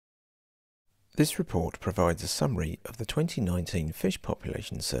This report provides a summary of the 2019 fish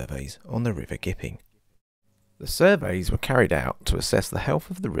population surveys on the River Gipping. The surveys were carried out to assess the health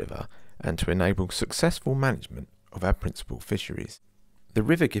of the river and to enable successful management of our principal fisheries. The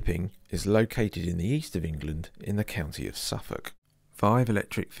River Gipping is located in the east of England in the county of Suffolk. 5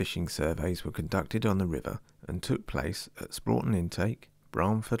 electric fishing surveys were conducted on the river and took place at Sproughton Intake,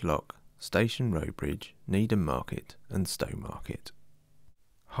 Bramford Lock, Station Road Bridge, Needham Market and Stowe Market.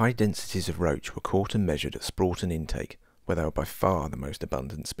 High densities of roach were caught and measured at Sproughton Intake, where they were by far the most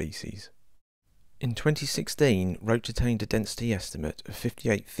abundant species. In 2016, roach attained a density estimate of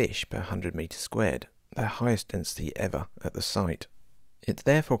 58 fish per 100 metres squared, their highest density ever at the site. It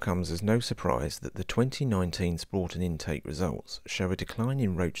therefore comes as no surprise that the 2019 Sproughton Intake results show a decline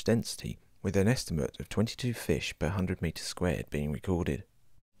in roach density, with an estimate of 22 fish per 100 metres squared being recorded.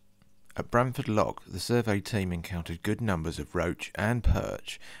 At Bramford Lock, the survey team encountered good numbers of roach and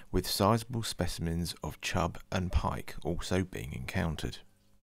perch, with sizable specimens of chub and pike also being encountered.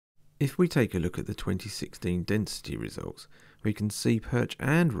 If we take a look at the 2016 density results, we can see perch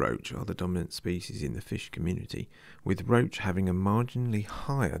and roach are the dominant species in the fish community, with roach having a marginally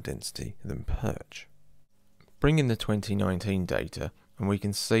higher density than perch. Bring in the 2019 data and we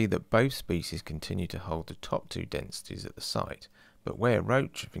can see that both species continue to hold the top 2 densities at the site, but where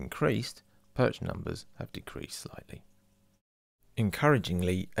roach have increased, perch numbers have decreased slightly.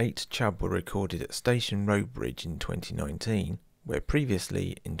 Encouragingly, 8 chub were recorded at Station Road Bridge in 2019, where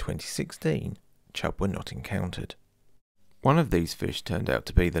previously, in 2016, chub were not encountered. One of these fish turned out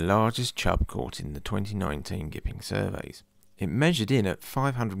to be the largest chub caught in the 2019 Gipping surveys. It measured in at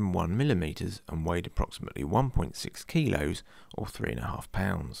 501 millimetres and weighed approximately 1.6 kilos or 3.5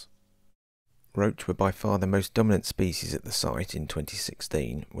 pounds. Roach were by far the most dominant species at the site in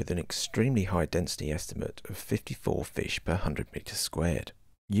 2016, with an extremely high density estimate of 54 fish per 100 metres squared.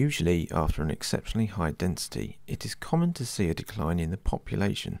 Usually, after an exceptionally high density, it is common to see a decline in the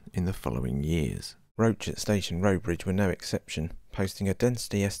population in the following years. Roach at Station Road Bridge were no exception, posting a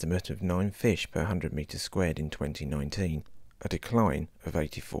density estimate of 9 fish per 100 metres squared in 2019, a decline of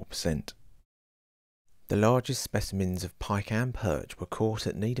 84%. The largest specimens of pike and perch were caught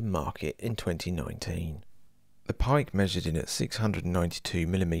at Needham Market in 2019. The pike measured in at 692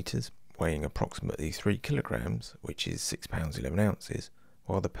 millimetres, weighing approximately 3 kilograms, which is 6 pounds 11 ounces,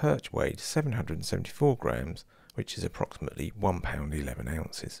 while the perch weighed 774 grams, which is approximately 1 pound 11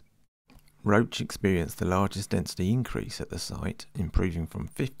 ounces. Roach experienced the largest density increase at the site, improving from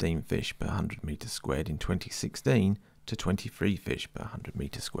 15 fish per 100 metres squared in 2016 to 23 fish per 100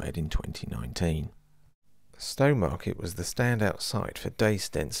 metres squared in 2019. Stowe Market was the standout site for dace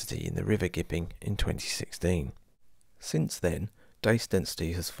density in the River Gipping in 2016. Since then, dace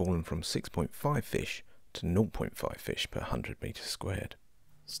density has fallen from 6.5 fish to 0.5 fish per 100 metres squared.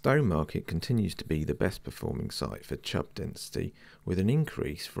 Stowe Market continues to be the best performing site for chub density, with an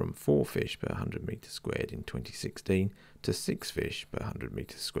increase from 4 fish per 100 metres squared in 2016 to 6 fish per 100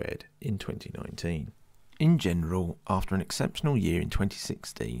 metres squared in 2019. In general, after an exceptional year in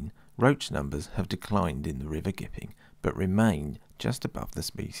 2016, roach numbers have declined in the River Gipping, but remain just above the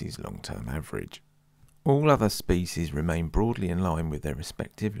species' long-term average. All other species remain broadly in line with their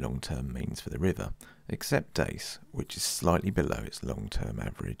respective long-term means for the river, except dace, which is slightly below its long-term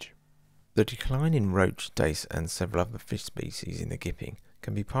average. The decline in roach, dace and several other fish species in the Gipping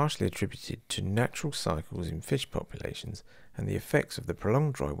can be partially attributed to natural cycles in fish populations and the effects of the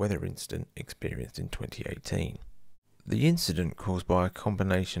prolonged dry weather incident experienced in 2018. The incident, caused by a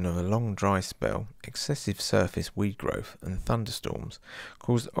combination of a long dry spell, excessive surface weed growth and thunderstorms,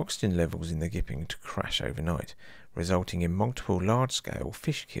 caused oxygen levels in the Gipping to crash overnight, resulting in multiple large-scale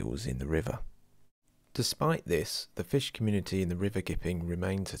fish kills in the river. Despite this, the fish community in the River Gipping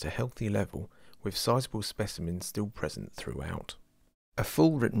remains at a healthy level, with sizable specimens still present throughout. A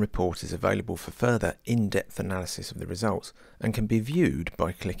full written report is available for further in-depth analysis of the results and can be viewed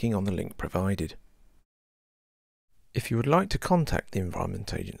by clicking on the link provided. If you would like to contact the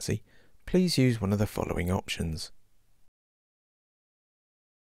Environment Agency, please use one of the following options.